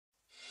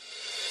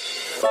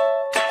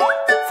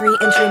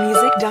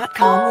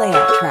freeintromusic.com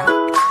layout track.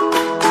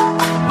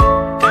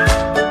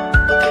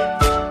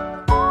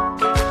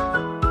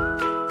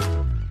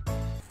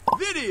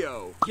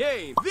 Video,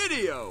 game,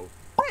 video,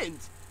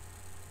 print,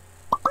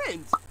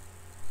 print.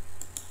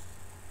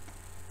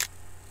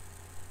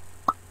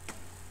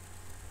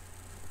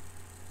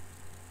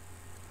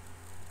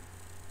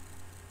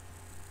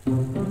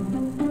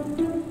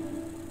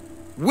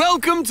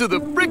 Welcome to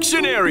the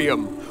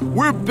Frictionarium.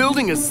 We're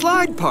building a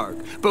slide park,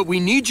 but we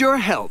need your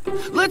help.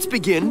 Let's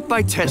begin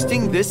by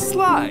testing this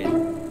slide.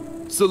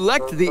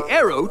 Select the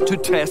arrow to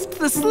test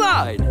the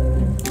slide.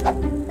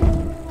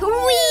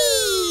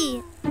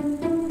 Whee!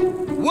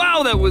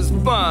 Wow, that was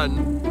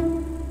fun!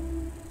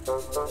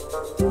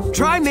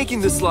 Try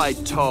making the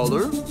slide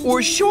taller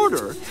or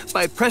shorter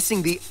by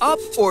pressing the up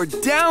or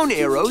down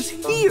arrows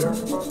here.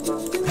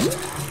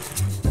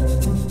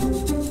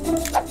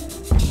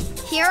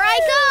 Here I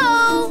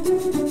go!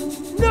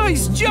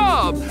 Nice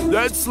job!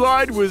 That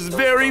slide was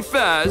very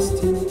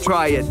fast.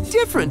 Try a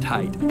different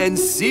height and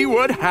see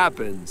what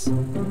happens.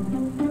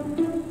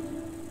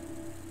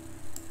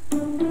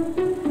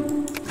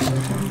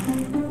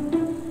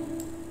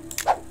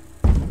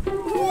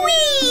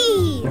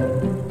 Whee!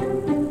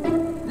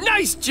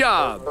 Nice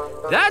job!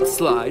 That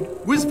slide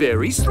was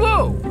very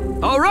slow.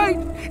 All right,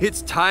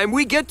 it's time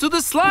we get to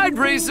the slide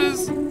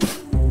races.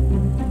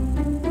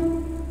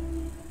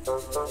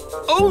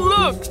 Oh,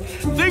 look!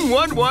 Thing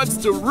 1 wants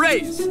to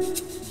race.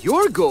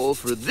 Your goal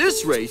for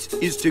this race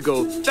is to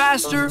go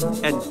faster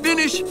and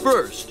finish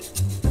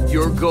first.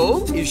 Your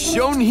goal is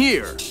shown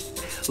here.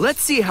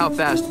 Let's see how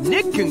fast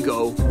Nick can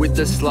go with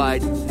the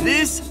slide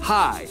this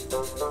high.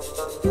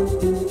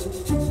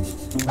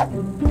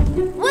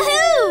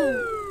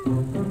 Woohoo!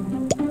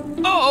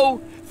 Uh-oh!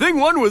 Thing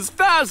 1 was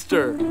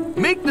faster.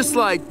 Make the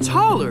slide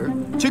taller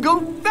to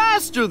go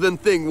faster than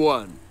Thing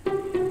 1.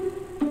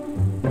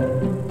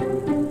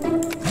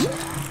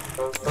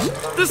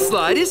 The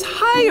slide is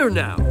higher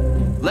now.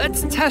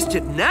 Let's test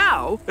it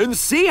now and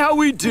see how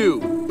we do.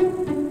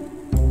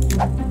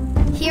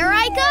 Here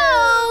I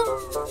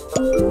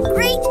go!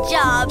 Great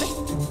job!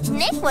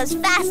 Nick was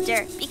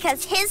faster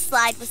because his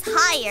slide was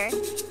higher.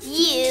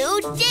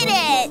 You did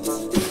it!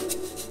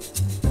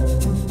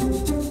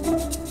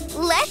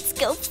 Let's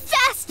go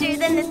faster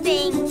than the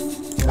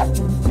things.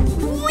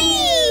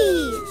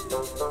 Whee!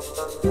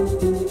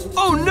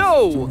 Oh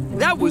no!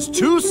 That was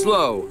too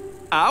slow.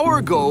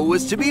 Our goal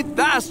was to be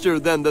faster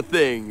than the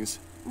things.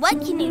 What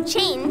can you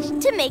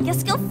change to make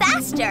us go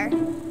faster?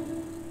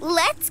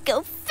 Let's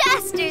go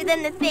faster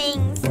than the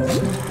things.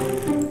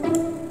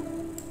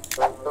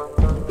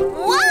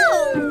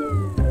 Whoa!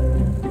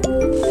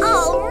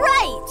 All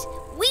right!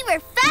 We were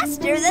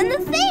faster than the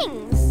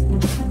things.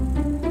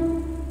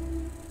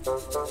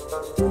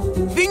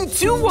 Thing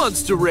 2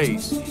 wants to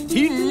race.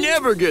 He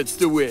never gets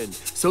to win.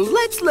 So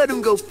let's let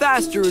him go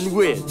faster and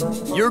win.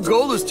 Your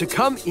goal is to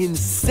come in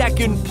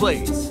second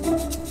place.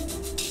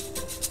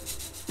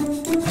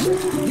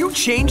 You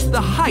changed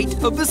the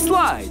height of the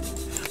slide.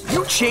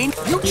 You changed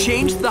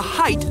the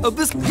height of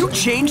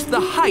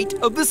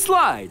the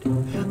slide.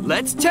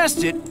 Let's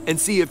test it and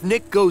see if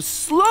Nick goes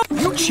slow.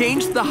 You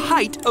changed the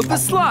height of the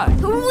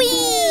slide.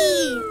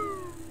 Whee!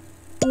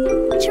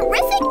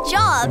 Terrific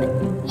job!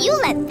 You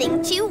let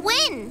Thing 2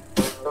 win.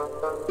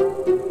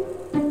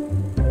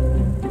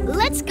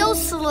 Let's go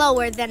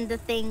slower than the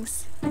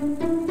things.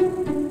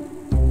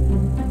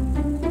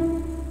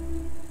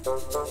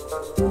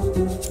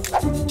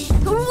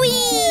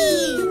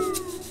 Whee!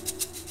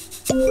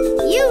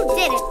 You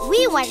did it!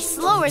 We went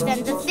slower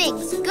than the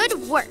things. Good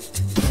work.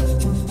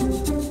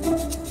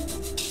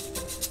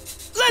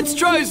 Let's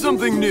try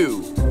something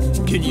new.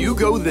 Can you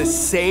go the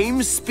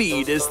same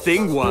speed as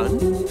Thing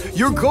 1?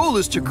 Your goal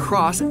is to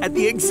cross at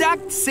the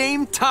exact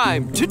same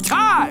time to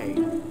tie.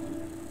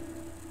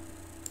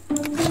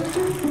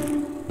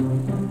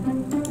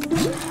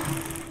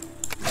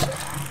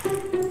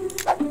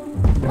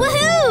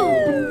 Woohoo!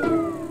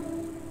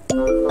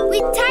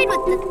 We tied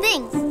with the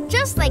things,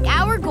 just like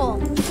our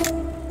goal.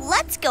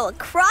 Let's go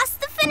across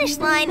the finish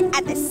line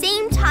at the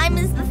same time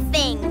as the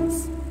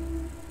things.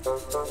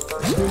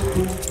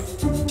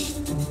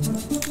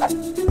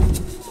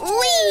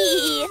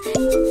 Whee!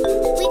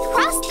 We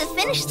crossed the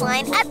finish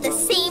line at the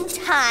same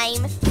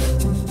time.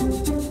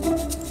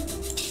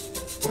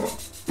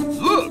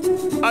 Look,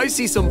 I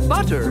see some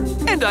butter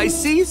and I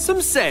see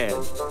some sand.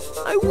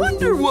 I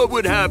wonder what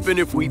would happen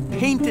if we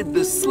painted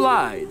the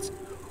slides.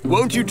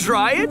 Won't you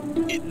try it?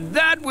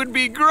 That would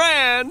be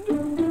grand.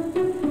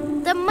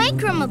 The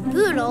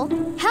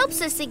Micromaboodle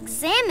helps us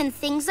examine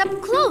things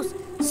up close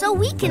so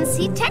we can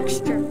see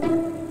texture.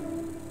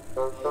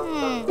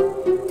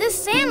 This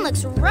sand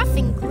looks rough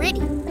and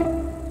gritty.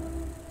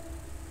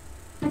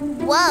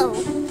 Whoa,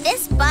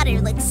 this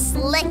butter looks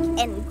slick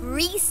and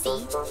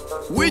greasy.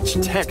 Which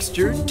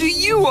texture do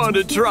you want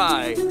to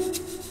try?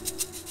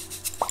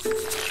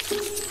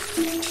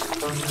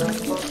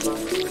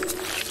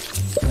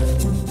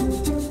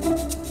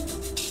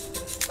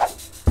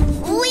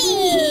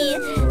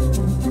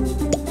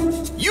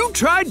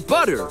 tried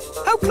butter.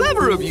 How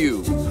clever of you.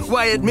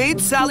 Why, it made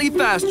Sally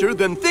faster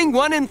than Thing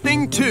 1 and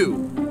Thing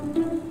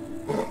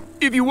 2.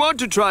 If you want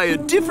to try a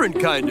different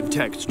kind of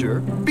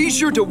texture, be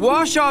sure to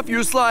wash off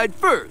your slide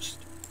first.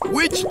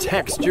 Which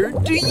texture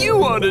do you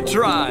want to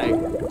try?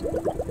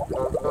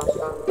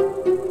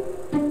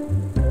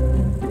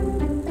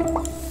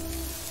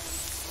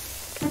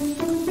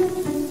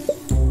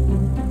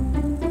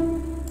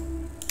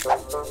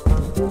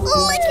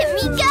 Look at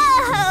me go!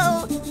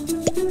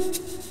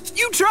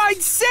 You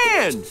tried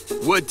sand!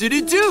 What did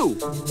it do?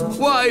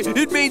 Why,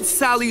 it made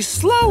Sally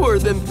slower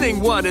than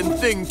Thing 1 and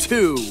Thing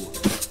 2.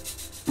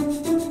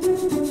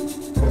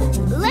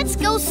 Let's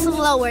go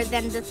slower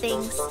than the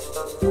things.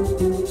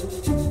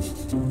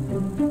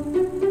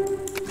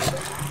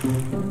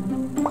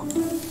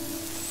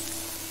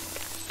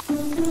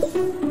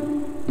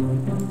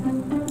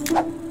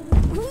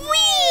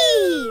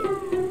 Whee!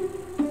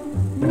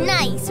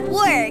 Nice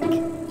work!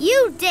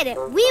 You did it!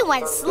 We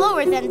went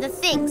slower than the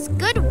things.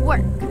 Good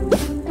work.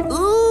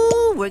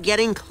 Ooh, we're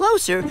getting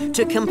closer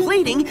to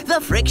completing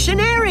the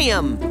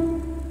Frictionarium.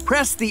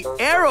 Press the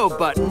arrow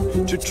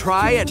button to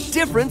try a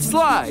different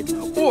slide,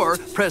 or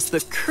press the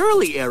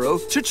curly arrow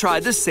to try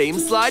the same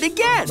slide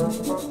again.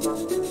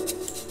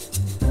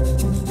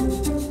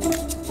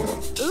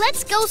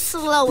 Let's go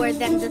slower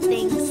than the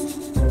things.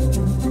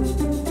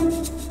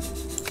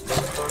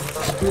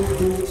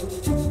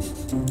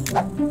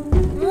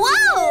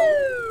 Whoa!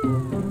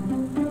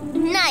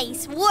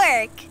 Nice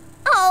work!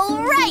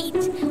 All right!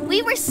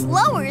 We were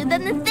slower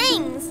than the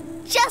things,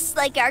 just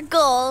like our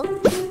goal.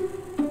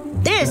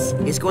 This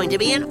is going to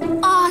be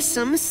an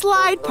awesome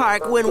slide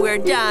park when we're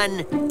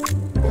done.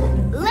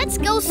 Let's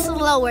go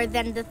slower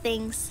than the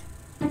things.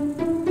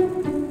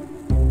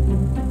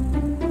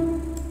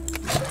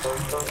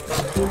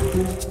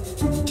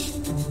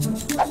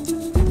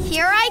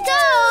 Here I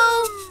go!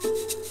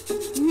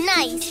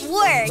 Nice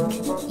work!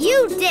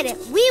 You did it!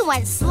 We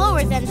went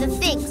slower than the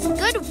things.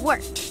 Good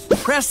work.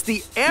 Press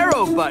the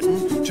arrow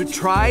button to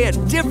try a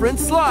different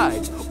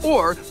slide,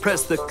 or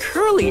press the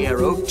curly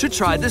arrow to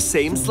try the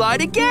same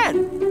slide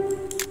again.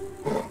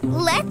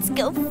 Let's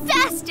go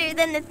faster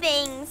than the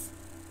things.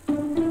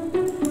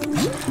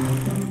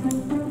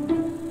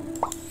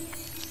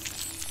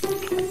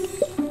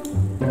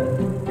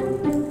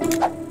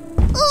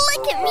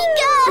 Look at me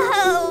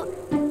go!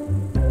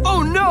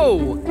 Oh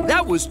no!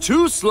 That was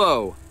too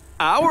slow.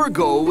 Our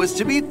goal was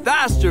to be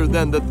faster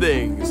than the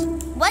things.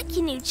 What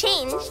can you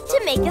change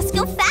to make us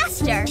go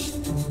faster?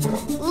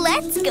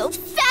 Let's go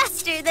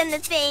faster than the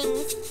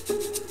things.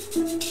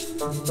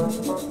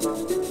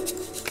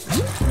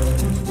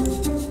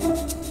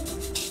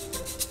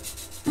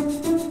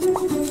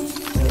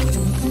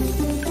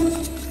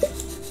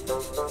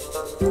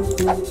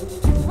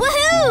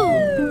 Woohoo!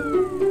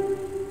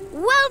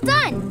 Well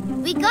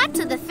done! We got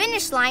to the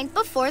finish line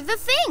before the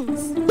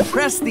things.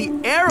 Press the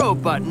arrow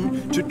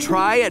button to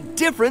try a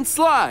different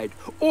slide,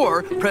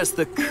 or press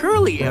the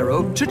curly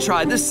arrow to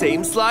try the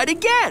same slide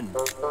again.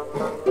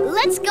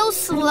 Let's go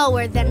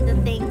slower than the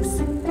things.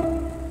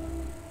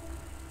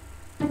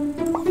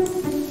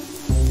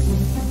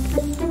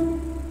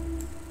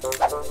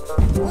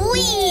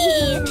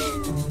 Whee!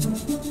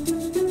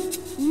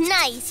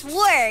 Nice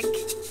work!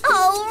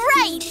 All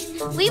right!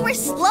 We were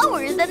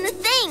slower than the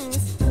things,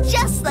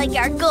 just like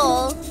our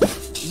goal.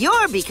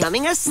 You're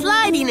becoming a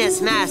slidiness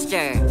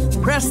master.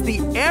 Press the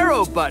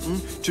arrow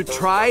button to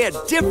try a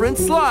different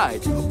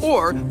slide,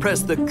 or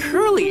press the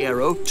curly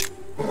arrow to...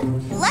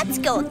 Let's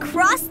go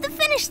across the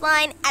finish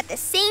line at the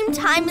same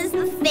time as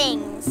the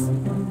things.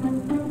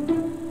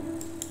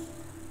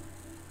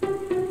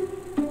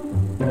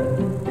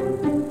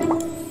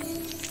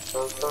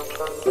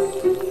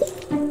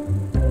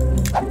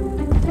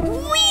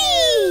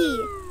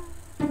 Whee!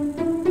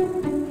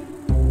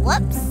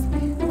 Whoops.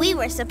 We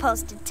were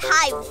supposed to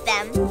tie with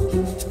them.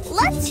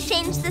 Let's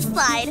change the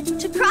slide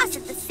to cross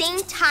at the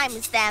same time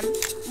as them.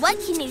 What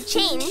can you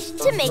change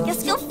to make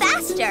us go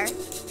faster?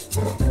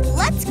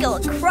 Let's go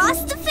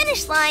across the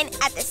finish line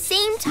at the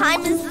same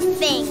time as the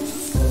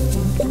things.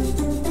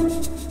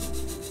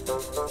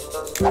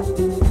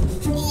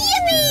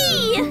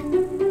 Yippee!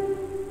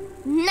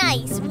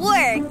 Nice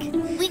work!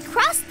 We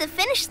crossed the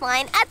finish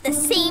line at the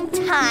same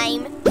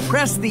time.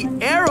 Press the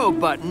arrow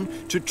button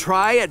to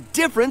try a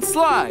different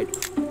slide.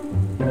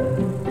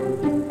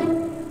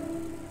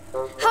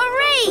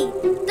 Hooray!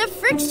 The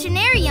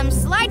Frictionarium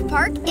slide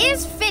park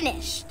is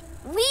finished.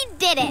 We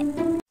did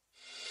it!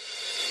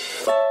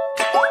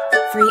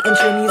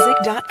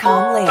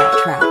 freeintromusic.com layout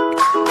track.